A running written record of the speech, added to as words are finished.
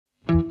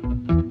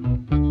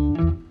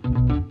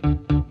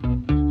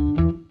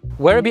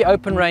Werribee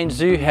Open Range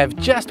Zoo have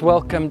just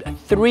welcomed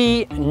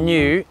 3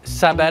 new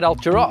sub-adult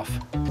giraffe.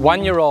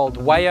 1-year-old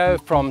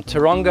Wayo from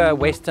Taronga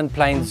Western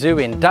Plains Zoo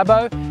in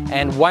Dubbo,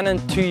 and 1 and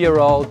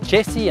 2-year-old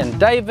Jessie and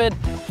David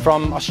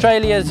from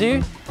Australia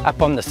Zoo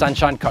up on the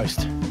Sunshine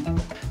Coast.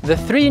 The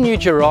 3 new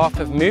giraffe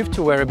have moved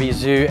to Werribee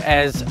Zoo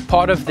as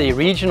part of the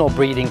regional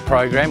breeding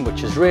program,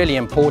 which is really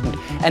important,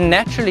 and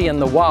naturally in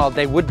the wild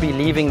they would be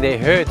leaving their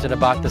herds at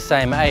about the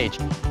same age.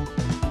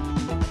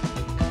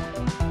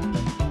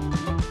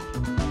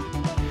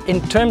 In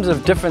terms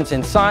of difference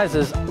in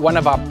sizes, one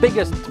of our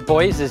biggest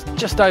boys is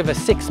just over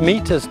 6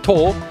 meters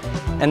tall,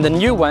 and the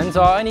new ones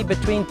are only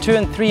between 2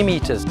 and 3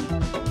 meters.